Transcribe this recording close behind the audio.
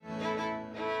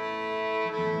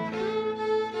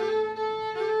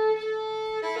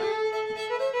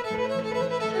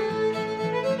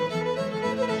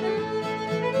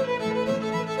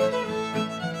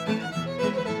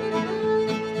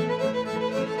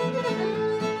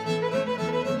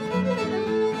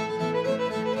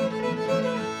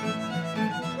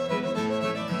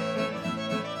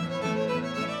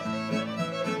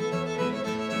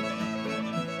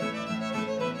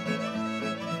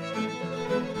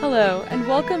Hello, and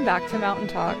welcome back to Mountain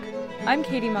Talk. I'm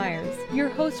Katie Myers, your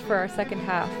host for our second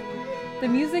half. The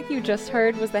music you just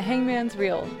heard was The Hangman's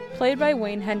Reel, played by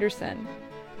Wayne Henderson.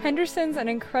 Henderson's an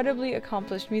incredibly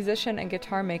accomplished musician and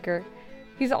guitar maker.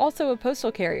 He's also a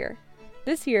postal carrier.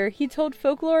 This year, he told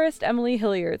folklorist Emily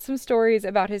Hilliard some stories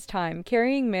about his time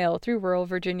carrying mail through rural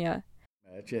Virginia.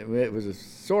 It was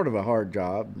sort of a hard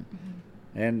job,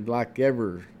 and like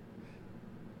every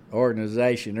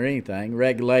organization or anything,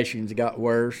 regulations got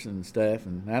worse and stuff.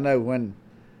 And I know when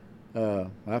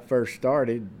I first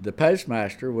started, the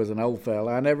postmaster was an old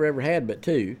fella. I never ever had but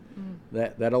two.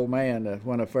 That old man,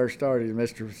 when I first started,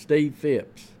 Mr. Steve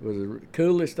Phipps, was the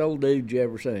coolest old dude you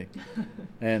ever seen.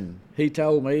 And he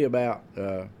told me about,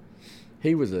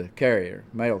 he was a carrier,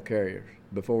 mail carrier,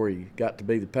 before he got to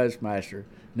be the postmaster,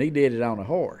 and he did it on a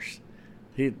horse.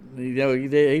 He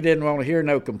didn't want to hear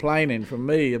no complaining from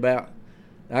me about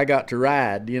I got to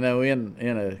ride, in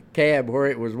a cab where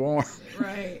it was warm.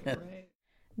 Right.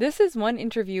 This is one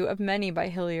interview of many by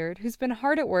Hilliard, who's been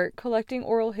hard at work collecting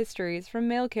oral histories from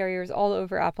mail carriers all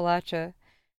over Appalachia.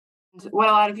 What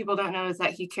a lot of people don't know is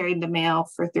that he carried the mail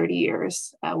for 30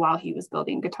 years while he was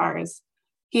building guitars.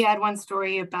 He had one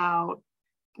story about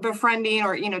befriending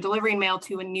or, delivering mail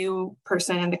to a new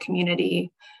person in the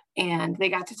community. And they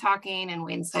got to talking, and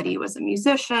Wayne said he was a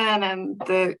musician. And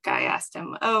the guy asked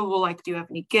him, do you have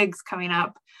any gigs coming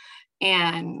up?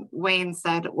 And Wayne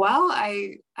said, well,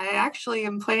 I actually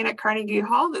am playing at Carnegie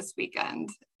Hall this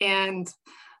weekend. And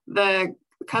the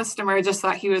customer just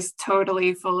thought he was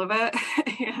totally full of it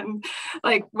and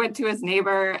went to his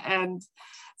neighbor and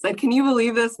said, can you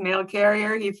believe this mail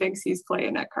carrier? He thinks he's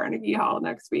playing at Carnegie Hall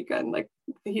next weekend.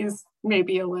 He's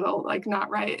maybe a little not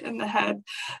right in the head.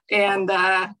 And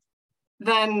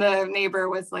then the neighbor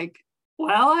was like,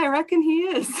 well, I reckon he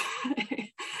is.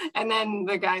 And then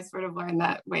the guy sort of learned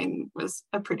that Wayne was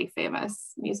a pretty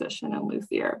famous musician and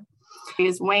luthier.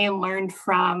 Wayne learned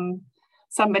from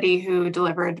somebody who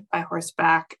delivered by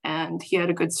horseback, and he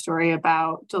had a good story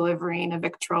about delivering a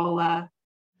Victrola.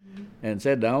 And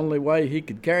said the only way he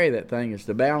could carry that thing is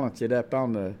to balance it up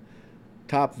on the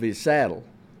top of his saddle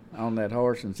on that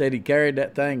horse, and said he carried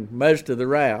that thing most of the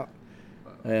route.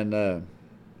 And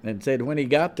said when he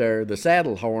got there, the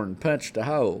saddle horn punched a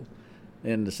hole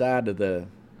in the side of the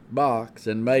box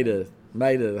and made a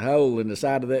hole in the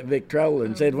side of that Victrola,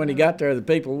 and said when he got there, the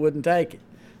people wouldn't take it.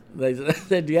 They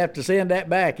said, you have to send that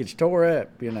back. It's tore up,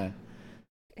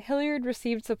 Hilliard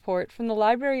received support from the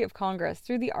Library of Congress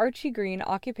through the Archie Green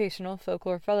Occupational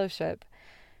Folklore Fellowship.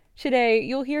 Today,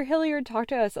 you'll hear Hilliard talk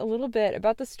to us a little bit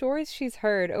about the stories she's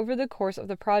heard over the course of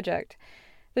the project,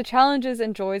 the challenges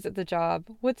and joys of the job,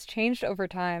 what's changed over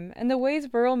time, and the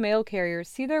ways rural mail carriers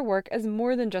see their work as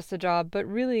more than just a job, but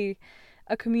really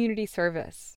a community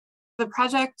service. The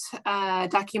project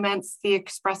documents the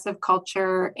expressive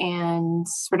culture and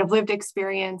sort of lived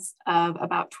experience of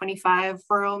about 25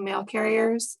 rural mail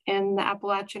carriers in the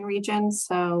Appalachian region.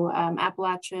 So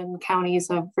Appalachian counties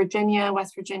of Virginia,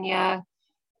 West Virginia,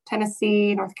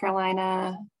 Tennessee, North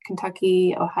Carolina,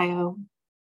 Kentucky, Ohio,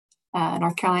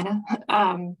 North Carolina.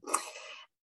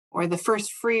 Or the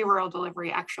first free rural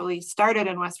delivery actually started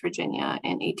in West Virginia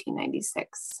in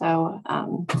 1896. So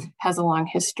has a long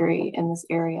history in this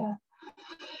area.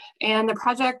 And the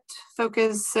project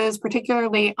focuses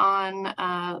particularly on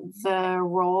the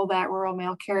role that rural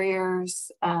mail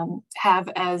carriers have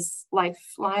as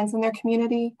lifelines in their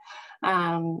community,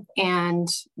 and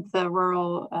the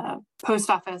rural post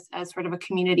office as sort of a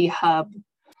community hub.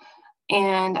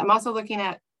 And I'm also looking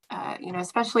at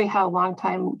especially how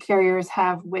longtime carriers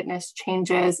have witnessed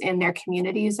changes in their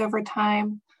communities over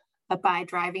time by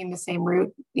driving the same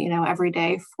route, every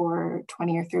day for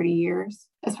 20 or 30 years.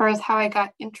 As far as how I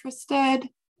got interested,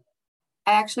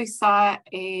 I actually saw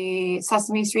a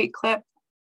Sesame Street clip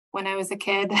when I was a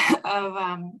kid of,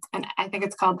 and I think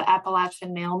it's called The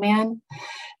Appalachian Mailman.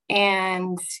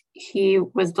 And he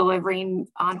was delivering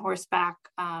on horseback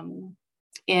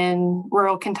in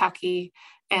rural Kentucky.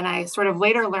 And I sort of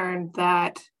later learned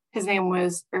that his name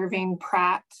was Irving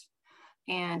Pratt,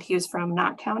 and he was from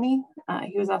Knott County.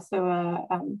 He was also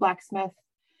a blacksmith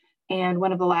and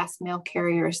one of the last mail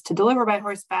carriers to deliver by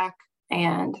horseback.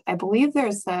 And I believe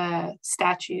there's a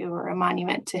statue or a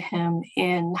monument to him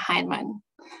in Heinemann.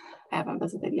 I haven't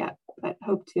visited yet, but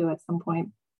hope to at some point.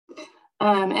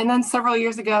 And then several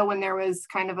years ago, when there was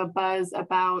kind of a buzz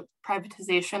about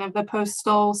privatization of the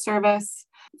postal service,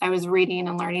 I was reading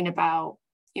and learning about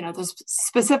the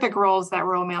specific roles that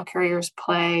rural mail carriers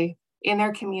play in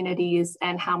their communities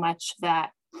and how much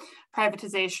that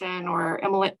privatization or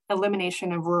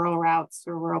elimination of rural routes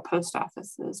or rural post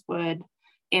offices would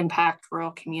impact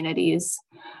rural communities.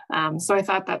 So I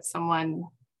thought that someone,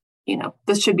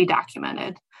 this should be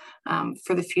documented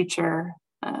for the future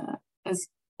as,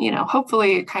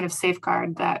 hopefully kind of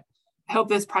safeguard that. I hope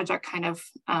this project kind of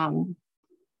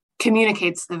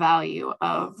communicates the value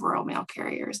of rural mail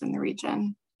carriers in the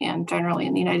region and generally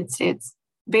in the United States.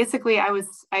 Basically, I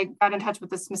got in touch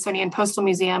with the Smithsonian Postal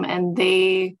Museum, and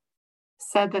they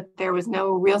said that there was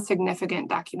no real significant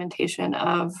documentation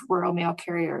of rural mail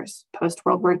carriers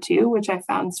post-World War II, which I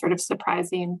found sort of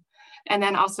surprising. And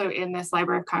then also in this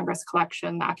Library of Congress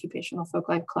collection, the Occupational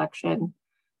Folklife collection,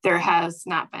 there has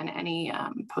not been any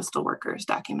postal workers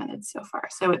documented so far.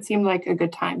 So it seemed like a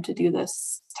good time to do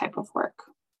this type of work.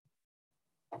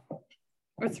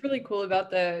 What's really cool about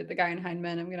the guy in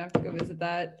Hindman, I'm gonna have to go visit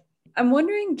that. I'm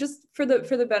wondering, just for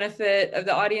the benefit of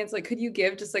the audience, like, could you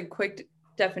give just like quick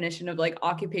definition of like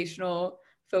occupational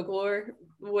folklore?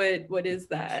 What is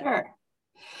that? Sure.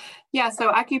 Yeah, so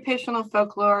occupational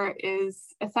folklore is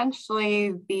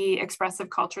essentially the expressive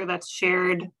culture that's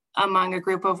shared among a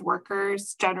group of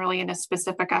workers, generally in a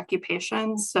specific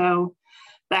occupation. So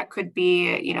that could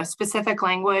be, specific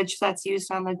language that's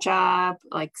used on the job,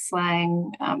 like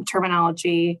slang,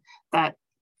 terminology that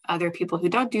other people who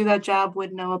don't do that job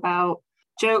would know about,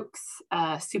 jokes,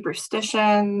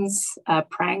 superstitions,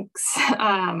 pranks,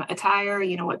 attire,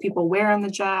 what people wear on the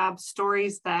job,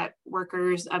 stories that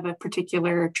workers of a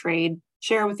particular trade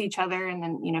share with each other and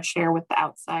then, share with the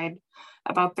outside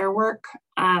about their work.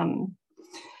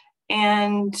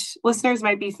 And listeners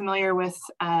might be familiar with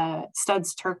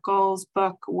Studs Terkel's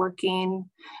book, Working.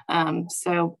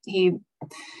 So he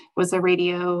was a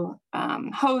radio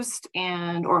host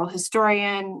and oral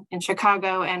historian in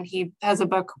Chicago, and he has a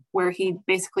book where he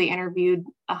basically interviewed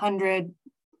 100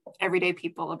 everyday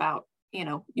people about,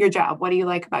 your job. What do you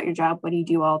like about your job? What do you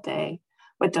do all day?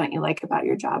 What don't you like about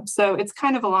your job? So it's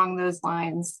kind of along those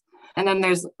lines. And then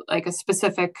there's like a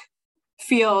specific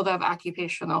field of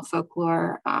occupational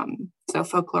folklore. So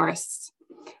folklorists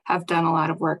have done a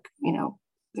lot of work.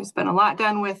 There's been a lot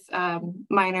done with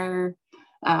minor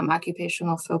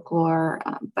occupational folklore,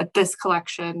 but this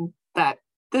collection that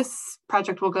this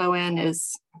project will go in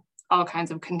is all kinds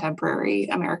of contemporary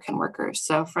American workers.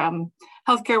 So from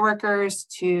healthcare workers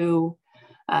to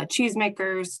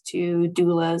cheesemakers to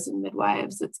doulas and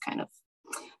midwives, it's kind of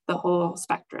the whole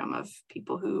spectrum of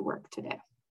people who work today.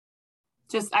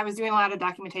 I was doing a lot of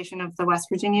documentation of the West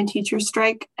Virginia teacher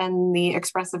strike and the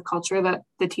expressive culture that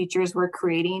the teachers were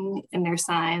creating in their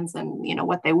signs and,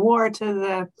 what they wore to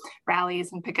the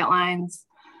rallies and picket lines,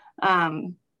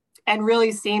 and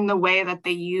really seeing the way that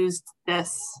they used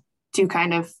this to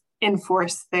kind of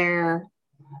enforce their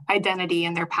identity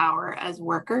and their power as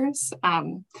workers.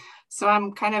 So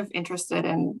I'm kind of interested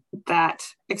in that,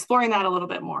 exploring that a little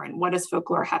bit more, and what does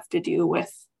folklore have to do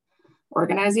with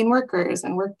organizing workers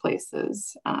and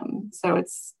workplaces. So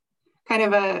it's kind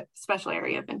of a special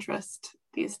area of interest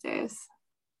these days.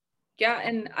 Yeah,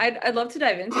 and I'd love to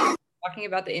dive into talking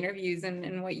about the interviews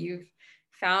and what you've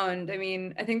found. I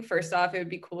mean, I think first off, it would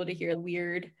be cool to hear a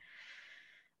weird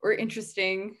or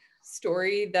interesting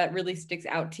story that really sticks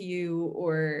out to you,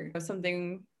 or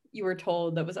something you were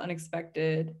told that was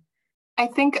unexpected. I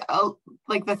think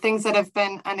like the things that have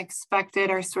been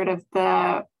unexpected are sort of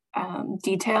the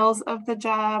details of the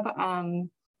job,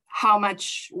 how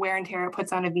much wear and tear it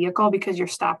puts on a vehicle, because you're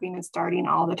stopping and starting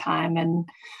all the time and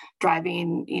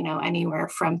driving, anywhere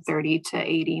from 30 to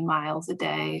 80 miles a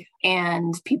day.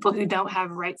 And people who don't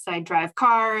have right side drive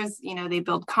cars, they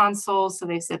build consoles, so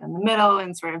they sit in the middle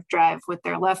and sort of drive with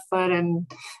their left foot and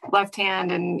left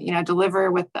hand and,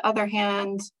 deliver with the other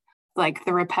hand, like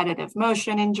the repetitive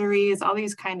motion injuries, all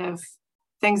these kind of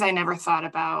things I never thought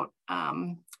about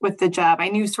with the job. I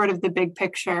knew sort of the big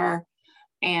picture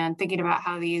and thinking about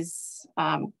how these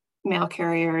mail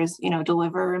carriers,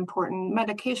 deliver important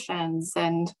medications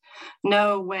and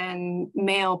know when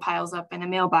mail piles up in a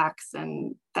mailbox,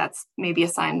 and that's maybe a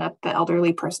sign that the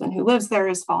elderly person who lives there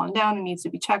has fallen down and needs to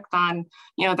be checked on.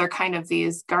 They're kind of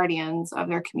these guardians of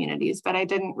their communities, but I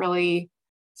didn't really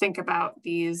think about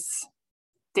these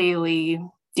daily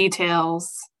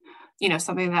details.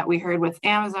 Something that we heard with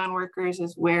Amazon workers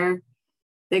is where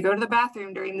they go to the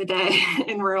bathroom during the day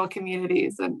in rural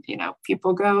communities, and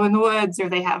people go in the woods, or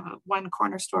they have one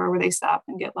corner store where they stop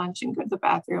and get lunch and go to the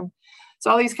bathroom.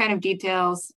 So all these kind of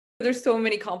details. There's so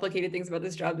many complicated things about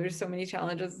this job. There's so many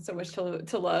challenges and so much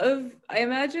to love, I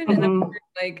imagine. Mm-hmm. And I'm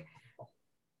like,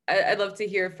 I'd love to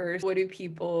hear first, what do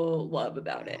people love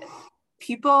about it?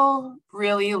 People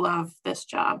really love this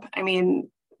job. I mean,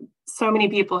 so many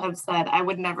people have said, I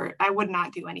would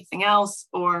not do anything else,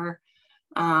 or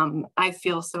I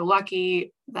feel so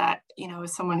lucky that,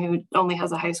 as someone who only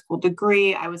has a high school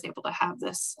degree, I was able to have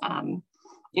this,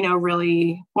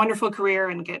 really wonderful career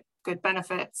and get good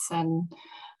benefits and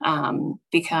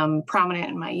become prominent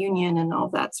in my union and all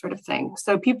that sort of thing.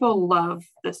 So people love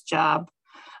this job.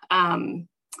 And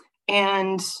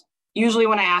usually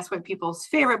when I ask what people's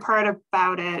favorite part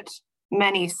about it,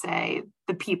 many say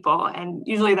the people, and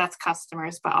usually that's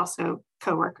customers, but also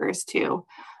coworkers too.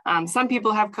 Some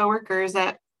people have coworkers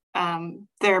at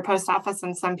their post office,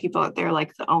 and some people, they're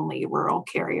like the only rural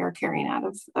carrier carrying out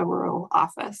of a rural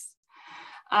office.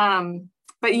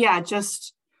 But yeah,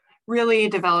 just really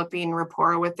developing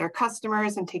rapport with their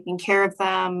customers and taking care of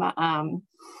them,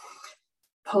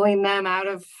 pulling them out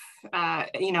of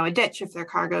a ditch if their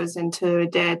car goes into a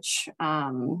ditch,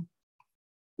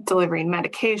 delivering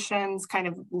medications, kind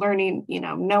of learning,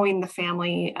 knowing the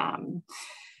family,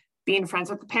 being friends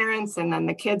with the parents, and then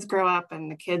the kids grow up and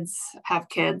the kids have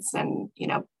kids, and,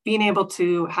 being able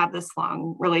to have this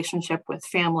long relationship with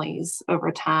families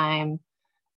over time.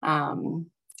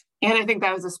 And I think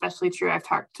that was especially true. I've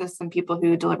talked to some people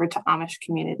who deliver to Amish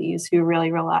communities who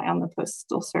really rely on the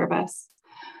Postal Service.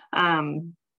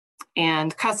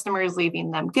 And customers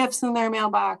leaving them gifts in their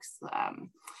mailbox.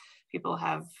 People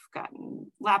have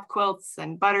gotten lap quilts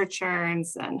and butter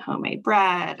churns and homemade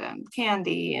bread and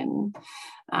candy, and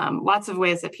lots of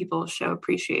ways that people show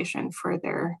appreciation for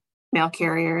their mail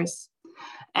carriers.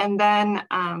 And then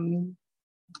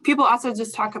people also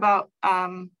just talk about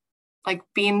like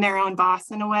being their own boss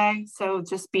in a way. So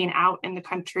just being out in the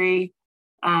country,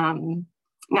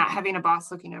 not having a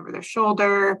boss looking over their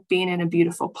shoulder, being in a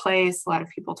beautiful place. A lot of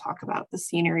people talk about the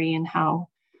scenery and how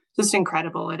just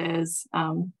incredible it is.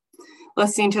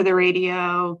 Listening to the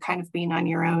radio, kind of being on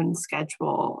your own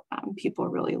schedule. People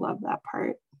really love that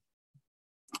part.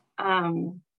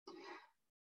 And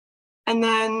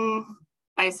then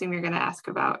I assume you're going to ask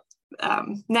about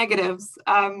negatives.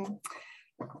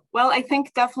 Well, I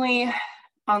think definitely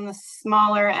on the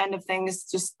smaller end of things,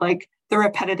 just like the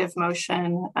repetitive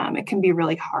motion, it can be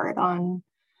really hard on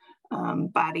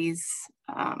bodies,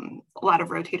 a lot of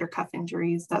rotator cuff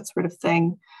injuries, that sort of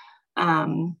thing.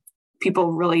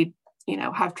 People really,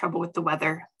 have trouble with the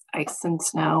weather, ice and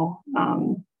snow.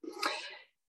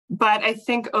 But I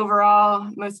think overall,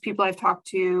 most people I've talked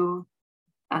to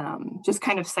just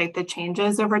kind of cite the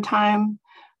changes over time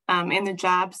in the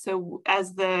job. So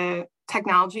as the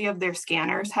technology of their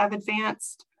scanners have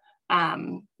advanced,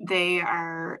 they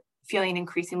are feeling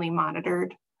increasingly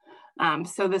monitored.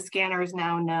 So the scanners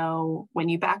now know when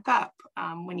you back up,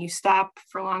 when you stop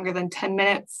for longer than 10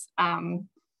 minutes,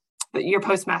 your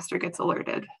postmaster gets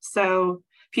alerted. So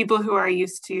people who are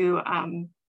used to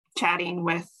chatting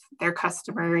with their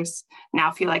customers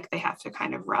now feel like they have to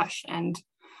kind of rush and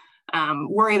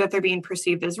worry that they're being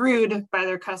perceived as rude by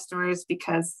their customers,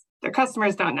 because their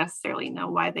customers don't necessarily know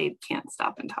why they can't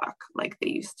stop and talk like they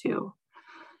used to.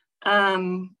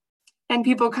 And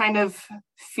people kind of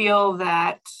feel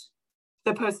that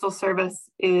the Postal Service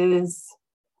is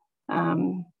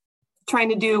trying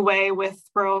to do away with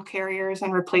rural carriers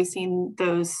and replacing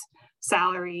those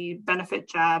salary benefit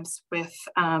jobs with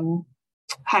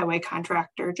highway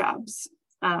contractor jobs,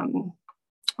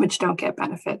 which don't get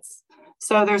benefits.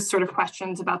 So there's sort of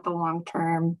questions about the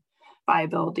long-term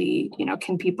viability.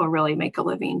 Can people really make a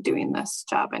living doing this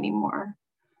job anymore?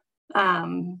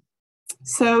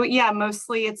 So yeah,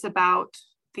 mostly it's about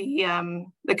the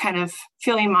kind of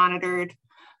feeling monitored.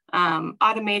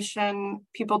 Automation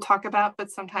people talk about, but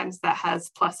sometimes that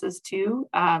has pluses too.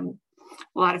 A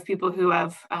lot of people who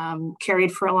have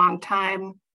carried for a long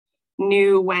time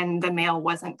knew when the mail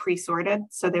wasn't pre-sorted,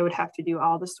 so they would have to do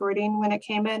all the sorting when it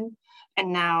came in.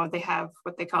 And now they have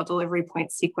what they call delivery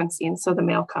point sequencing, so the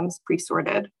mail comes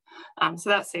pre-sorted. So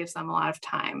that saves them a lot of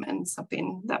time and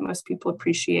something that most people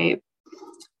appreciate.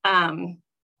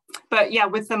 But yeah,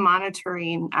 with the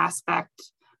monitoring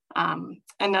aspect,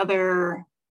 another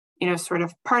sort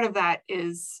of part of that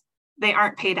is they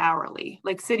aren't paid hourly.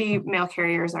 Like city mail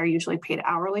carriers are usually paid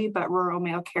hourly, but rural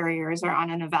mail carriers are on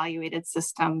an evaluated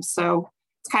system. So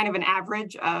it's kind of an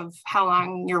average of how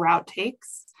long your route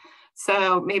takes.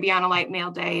 So maybe on a light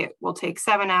mail day, it will take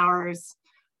 7 hours.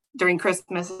 During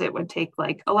Christmas, it would take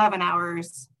like 11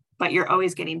 hours, but you're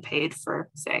always getting paid for,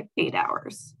 say, 8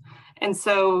 hours. And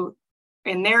so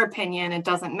in their opinion, it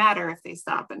doesn't matter if they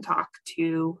stop and talk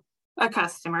to a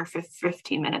customer for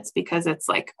 15 minutes, because it's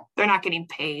like they're not getting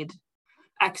paid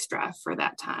extra for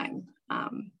that time.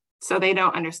 So they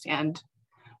don't understand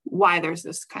why there's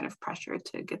this kind of pressure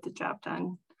to get the job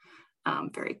done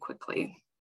very quickly.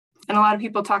 And a lot of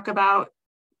people talk about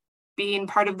being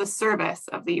part of the service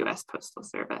of the U.S. Postal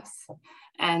Service,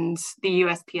 and the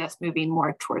USPS moving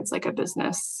more towards like a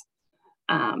business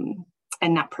and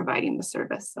not providing the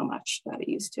service so much that it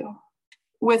used to.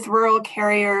 With rural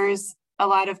carriers, a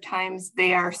lot of times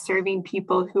they are serving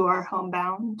people who are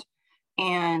homebound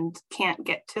and can't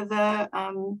get to the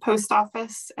post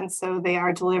office. And so they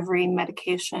are delivering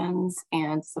medications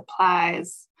and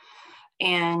supplies.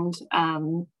 And,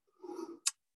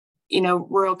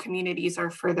 rural communities are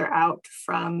further out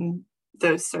from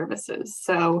those services.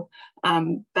 So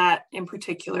that in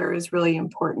particular is really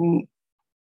important.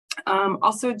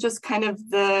 Also, just kind of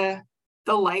the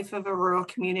life of a rural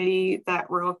community that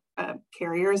rural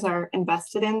carriers are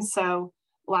invested in. So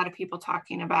a lot of people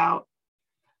talking about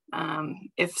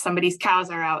if somebody's cows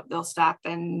are out, they'll stop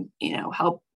and,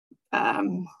 help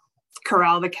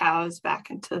corral the cows back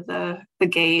into the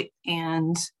gate,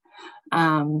 and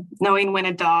knowing when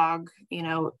a dog,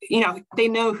 they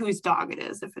know whose dog it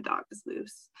is if a dog is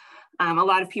loose. A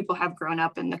lot of people have grown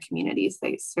up in the communities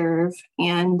they serve.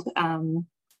 And,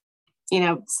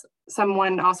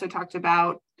 someone also talked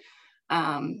about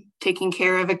taking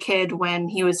care of a kid when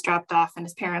he was dropped off and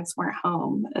his parents weren't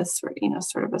home as,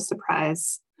 sort of a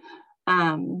surprise.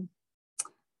 There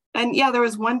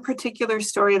was one particular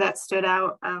story that stood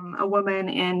out. A woman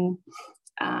in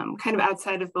kind of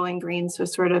outside of Bowling Green, so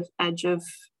sort of edge of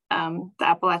the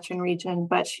Appalachian region,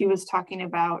 but she was talking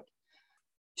about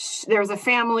there was a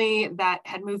family that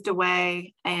had moved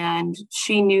away, and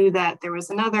she knew that there was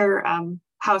another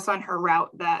house on her route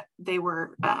that they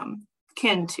were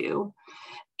kin to.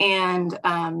 And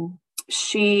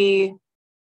she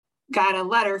got a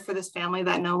letter for this family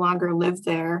that no longer lived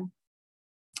there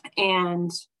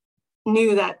and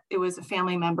knew that it was a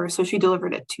family member. So she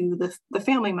delivered it to the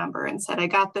family member and said, I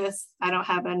got this. I don't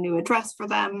have a new address for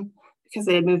them because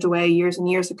they had moved away years and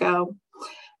years ago.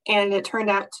 And it turned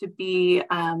out to be,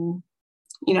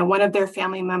 one of their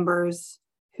family members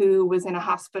who was in a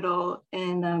hospital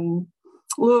in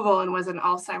Louisville and was an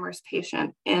Alzheimer's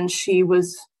patient. And she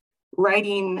was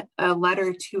writing a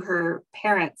letter to her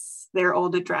parents, their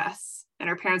old address, and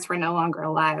her parents were no longer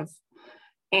alive.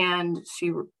 And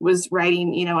she was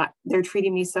writing, they're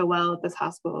treating me so well at this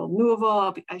hospital in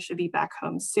Louisville. I should be back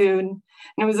home soon. And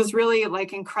it was this really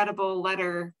incredible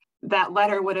letter. That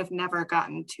letter would have never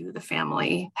gotten to the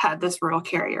family had this rural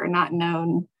carrier not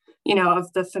known,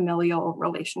 of the familial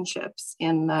relationships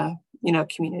in the,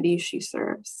 community she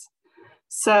serves.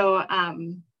 So,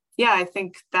 I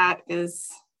think that is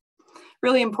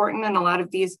really important. And a lot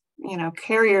of these,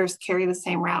 carriers carry the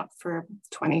same route for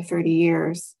 20, 30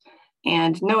 years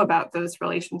and know about those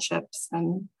relationships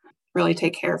and really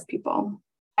take care of people.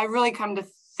 I really come to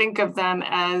think of them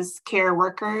as care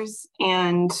workers.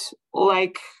 And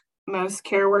like most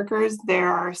care workers,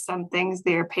 there are some things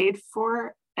they are paid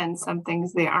for and some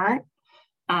things they aren't.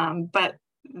 But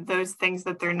those things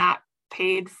that they're not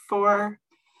paid for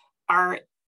are,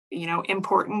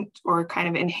 important or kind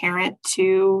of inherent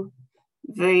to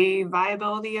the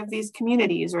viability of these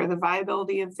communities or the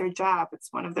viability of their job.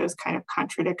 It's one of those kind of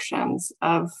contradictions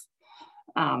of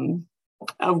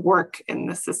work in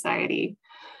this society.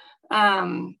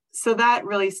 So that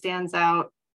really stands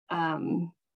out.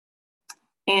 And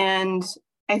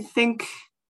I think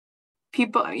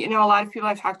people, a lot of people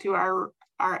I've talked to are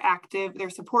active, they're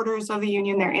supporters of the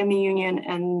union, they're in the union,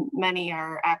 and many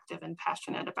are active and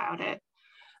passionate about it.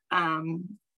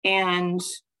 And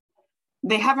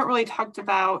they haven't really talked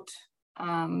about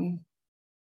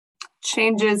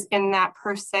changes in that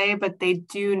per se, but they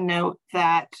do note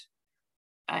that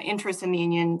interest in the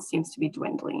union seems to be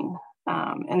dwindling.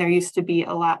 And there used to be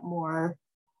a lot more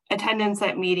attendance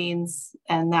at meetings,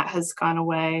 and that has gone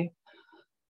away.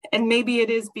 And maybe it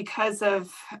is because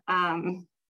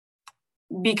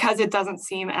it doesn't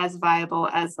seem as viable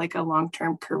as like a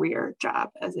long-term career job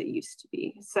as it used to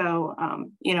be. So,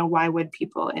 why would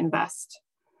people invest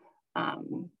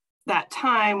that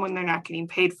time when they're not getting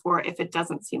paid for it if it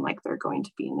doesn't seem like they're going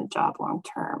to be in the job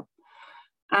long-term?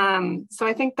 So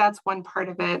I think that's one part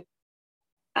of it.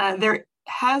 There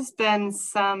has been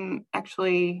some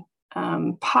actually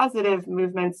positive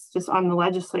movements just on the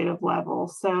legislative level.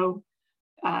 So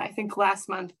I think last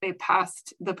month they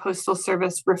passed the Postal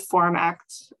Service Reform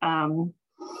Act.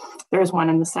 There's one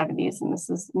in the 70s, and this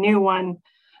is a new one.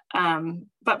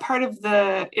 But part of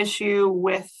the issue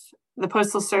with the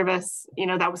Postal Service,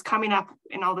 that was coming up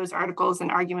in all those articles and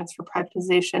arguments for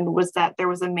privatization was that there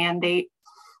was a mandate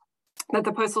that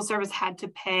the Postal Service had to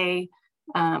pay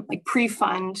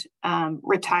pre-fund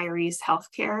retirees'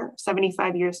 healthcare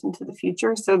 75 years into the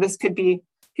future. So this could be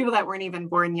people that weren't even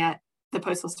born yet. The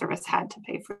Postal Service had to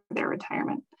pay for their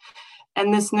retirement.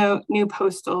 And this new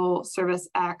Postal Service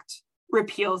Act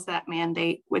repeals that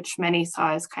mandate, which many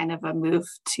saw as kind of a move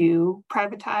to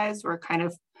privatize or kind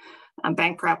of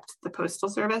bankrupt the Postal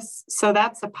Service. So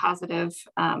that's a positive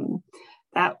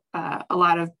that a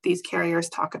lot of these carriers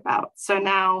talk about. So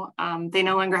now they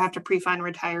no longer have to pre-fund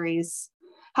retirees'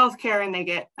 healthcare, and they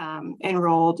get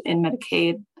enrolled in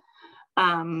Medicaid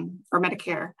or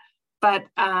Medicare. But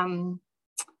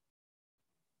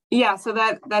yeah, so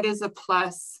that is a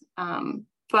plus.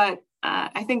 But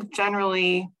I think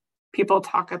generally people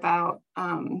talk about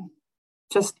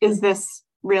just, is this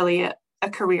really a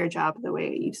career job the way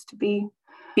it used to be?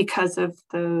 Because of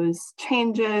those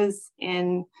changes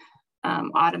in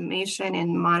automation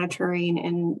and monitoring,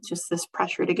 and just this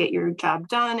pressure to get your job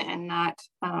done and not,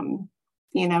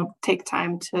 take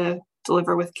time to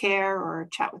deliver with care or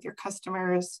chat with your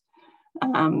customers.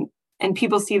 And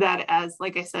people see that as,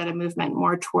 like I said, a movement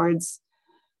more towards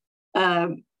a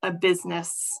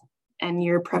business, and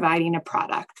you're providing a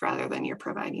product rather than you're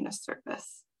providing a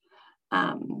service.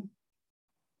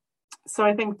 So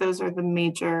I think those are the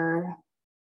major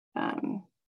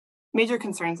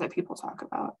concerns that people talk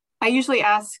about. I usually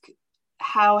ask,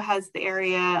 how has the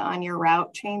area on your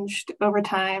route changed over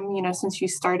time, since you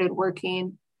started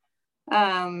working?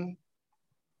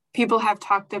 People have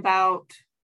talked about,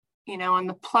 on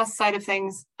the plus side of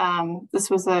things, this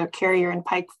was a carrier in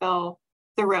Pikeville,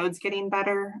 the road's getting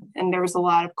better. And there was a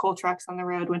lot of coal trucks on the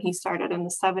road when he started in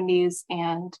the 70s.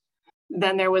 And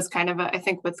then there was kind of I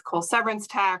think with coal severance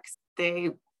tax,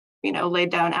 they laid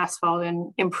down asphalt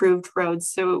and improved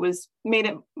roads. So it made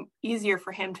it easier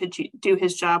for him to do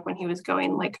his job when he was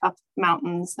going like up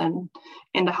mountains and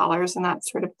into hollers and that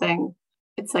sort of thing.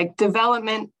 It's like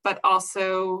development, but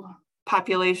also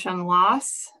population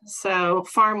loss. So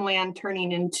farmland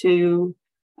turning into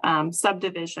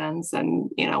subdivisions.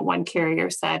 And, one carrier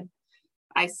said,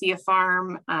 I see a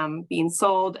farm being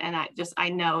sold, and I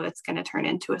know it's going to turn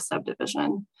into a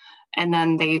subdivision. And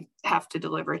then they have to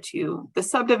deliver to the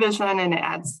subdivision, and it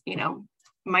adds,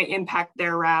 might impact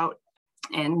their route.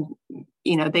 And,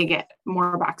 they get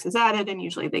more boxes added, and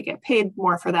usually they get paid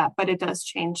more for that, but it does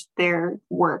change their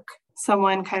work.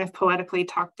 Someone kind of poetically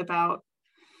talked about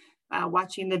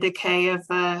watching the decay of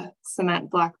a cement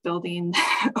block building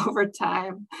over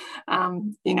time.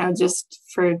 Just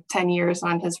for 10 years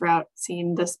on his route,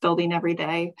 seeing this building every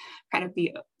day kind of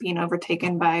being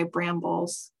overtaken by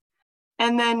brambles.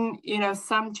 And then,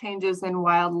 some changes in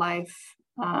wildlife,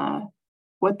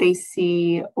 what they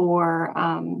see, or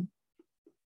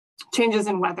changes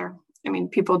in weather. I mean,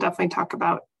 people definitely talk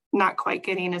about not quite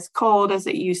getting as cold as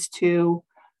it used to,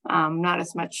 not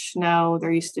as much snow.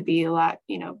 There used to be a lot,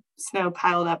 snow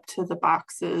piled up to the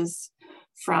boxes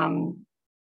from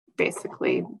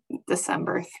basically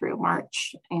December through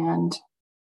March, and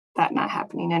that not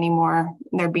happening anymore.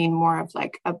 There being more of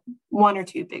like one or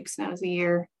two big snows a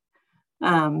year.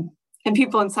 And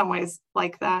people in some ways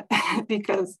like that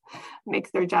because it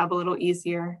makes their job a little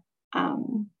easier.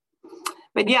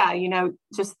 But yeah,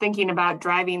 just thinking about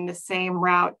driving the same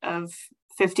route of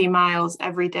 50 miles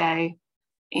every day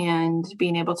and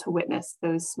being able to witness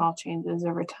those small changes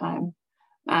over time.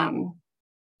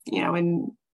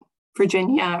 In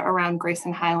Virginia, around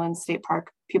Grayson Highlands State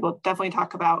Park, people definitely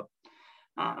talk about,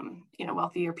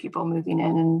 wealthier people moving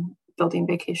in and building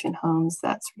vacation homes,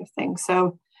 that sort of thing.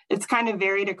 So it's kind of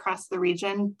varied across the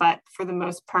region, but for the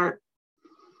most part,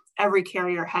 every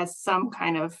carrier has some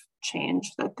kind of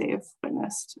change that they've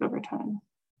witnessed over time.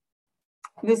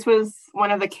 This was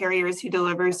one of the carriers who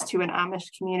delivers to an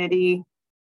Amish community,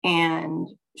 and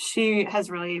she has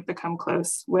really become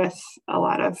close with a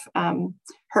lot of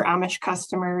her Amish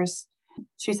customers.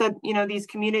 She said, these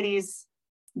communities,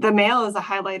 the mail is a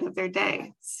highlight of their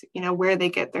day. It's, where they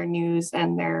get their news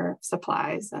and their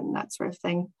supplies and that sort of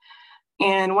thing.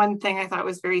 And one thing I thought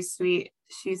was very sweet,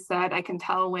 she said, I can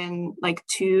tell when like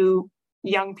two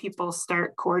young people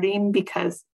start courting,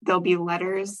 because there'll be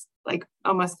letters like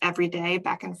almost every day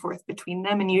back and forth between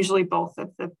them. And usually both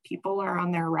of the people are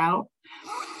on their route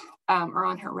or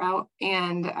on her route.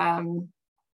 And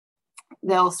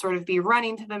they'll sort of be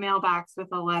running to the mailbox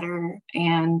with a letter,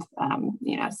 and,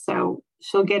 so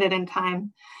she'll get it in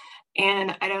time.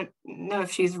 And I don't know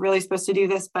if she's really supposed to do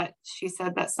this, but she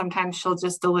said that sometimes she'll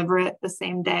just deliver it the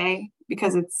same day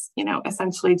because it's,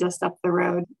 essentially just up the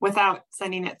road, without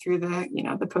sending it through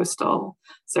the postal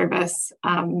service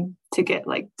to get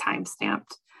like time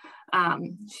stamped.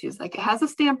 She's like, it has a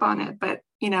stamp on it, but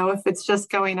if it's just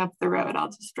going up the road, I'll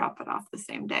just drop it off the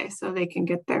same day so they can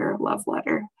get their love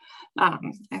letter. I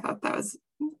thought that was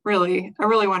really a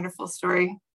really wonderful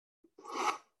story.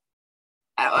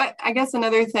 I guess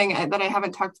another thing that I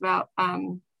haven't talked about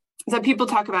So people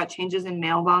talk about changes in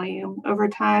mail volume over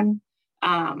time.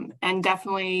 And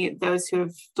definitely those who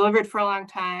have delivered for a long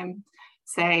time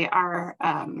say our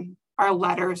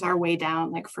letters are way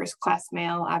down, like first class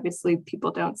mail. Obviously,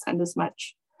 people don't send as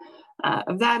much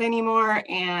of that anymore,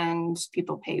 and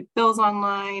people pay bills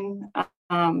online.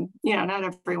 Not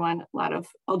everyone, a lot of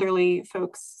elderly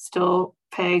folks still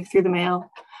pay through the mail.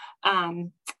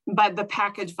 But the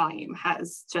package volume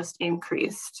has just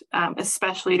increased,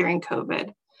 especially during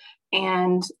COVID.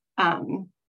 And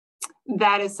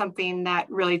that is something that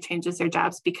really changes their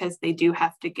jobs because they do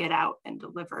have to get out and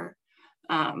deliver,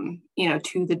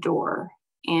 to the door.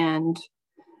 And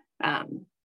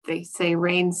they say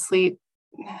rain, sleet.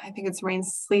 I think it's rain,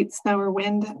 sleet, snow, or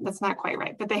wind. That's not quite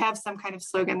right, but they have some kind of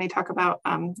slogan. They talk about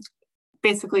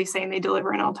basically saying they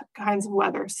deliver in all kinds of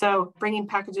weather. So bringing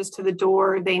packages to the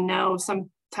door, they know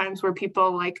sometimes where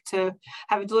people like to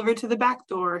have it delivered to the back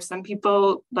door. Some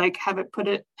people like have them put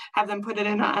it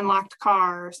in an unlocked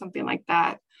car or something like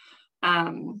that.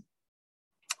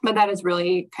 But that has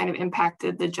really kind of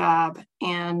impacted the job.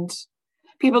 And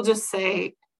people just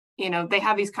say, they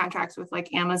have these contracts with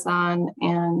like Amazon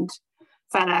and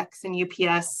FedEx and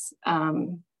UPS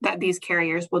that these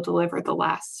carriers will deliver the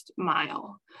last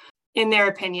mile. In their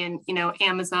opinion,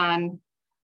 Amazon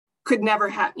could never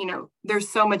have, there's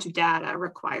so much data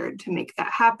required to make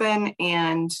that happen.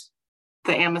 And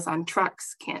the Amazon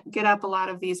trucks can't get up a lot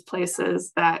of these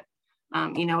places that,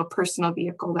 a personal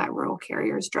vehicle that rural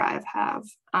carriers drive have.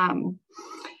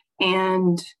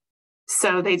 And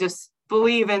so they just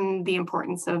believe in the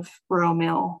importance of rural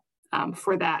mail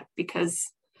for that,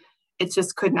 because it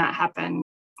just could not happen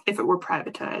if it were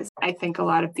privatized. I think a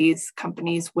lot of these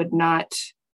companies would not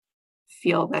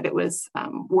feel that it was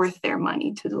worth their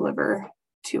money to deliver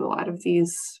to a lot of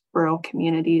these rural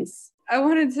communities. I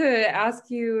wanted to ask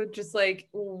you just like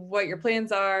what your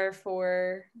plans are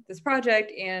for this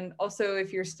project, and also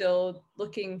if you're still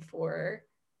looking for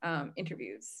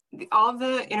interviews. All of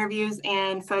the interviews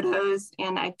and photos,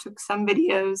 and I took some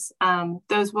videos,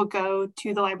 those will go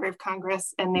to the Library of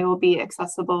Congress and they will be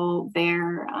accessible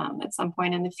there at some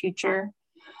point in the future.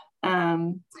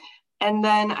 And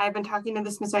then I've been talking to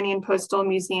the Smithsonian Postal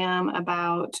Museum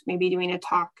about maybe doing a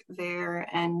talk there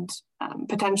and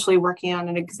potentially working on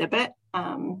an exhibit,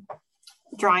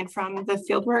 drawing from the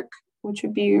fieldwork, which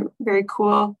would be very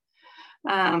cool.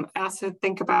 I also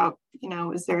think about,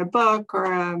 is there a book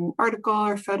or an article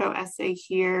or photo essay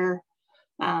here?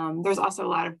 There's also a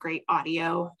lot of great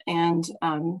audio and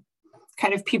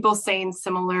kind of people saying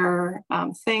similar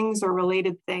things or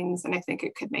related things. And I think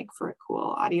it could make for a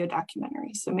cool audio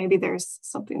documentary. So maybe there's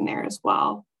something there as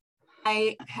well.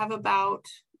 I have about,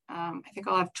 I think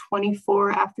I'll have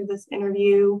 24 after this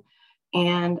interview,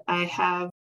 and I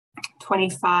have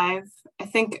 25. I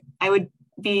think I would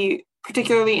be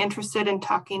particularly interested in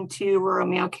talking to rural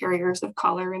mail carriers of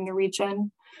color in the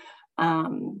region,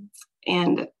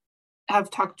 and have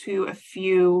talked to a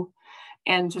few,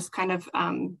 and just kind of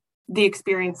the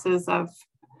experiences of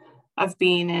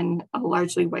being in a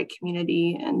largely white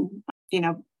community. And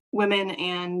women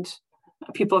and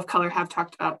people of color have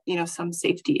talked about some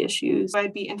safety issues.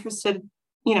 I'd be interested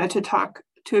to talk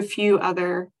to a few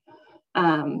other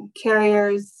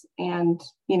carriers, and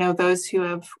those who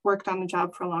have worked on the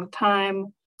job for a long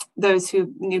time, those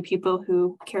who knew people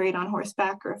who carried on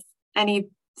horseback, or if any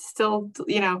still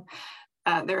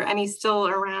there are any still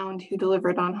around who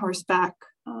delivered on horseback.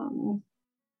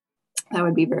 That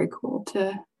would be very cool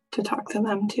to talk to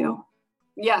them too.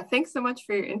 Yeah, thanks so much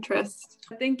for your interest.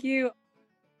 Thank you.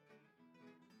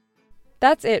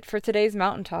 That's it for today's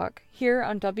Mountain Talk here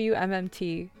on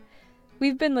WMMT.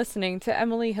 We've been listening to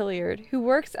Emily Hilliard, who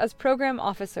works as Program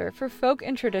Officer for Folk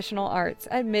and Traditional Arts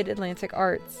at Mid-Atlantic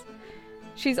Arts.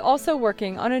 She's also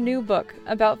working on a new book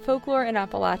about folklore in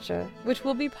Appalachia, which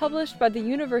will be published by the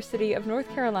University of North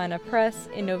Carolina Press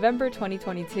in November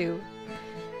 2022.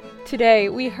 Today,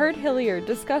 we heard Hilliard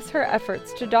discuss her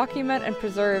efforts to document and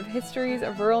preserve histories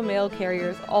of rural mail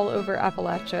carriers all over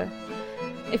Appalachia.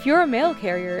 If you're a mail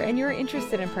carrier and you're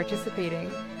interested in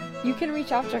participating, you can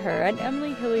reach out to her at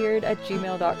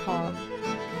emilyhilliard@gmail.com.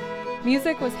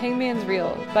 Music was Hangman's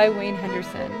Reel by Wayne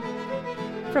Henderson.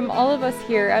 From all of us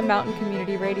here at Mountain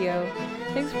Community Radio,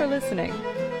 thanks for listening.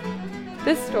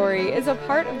 This story is a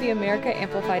part of the America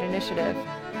Amplified initiative.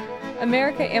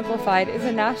 America Amplified is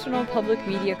a national public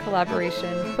media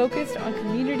collaboration focused on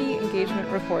community engagement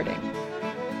reporting.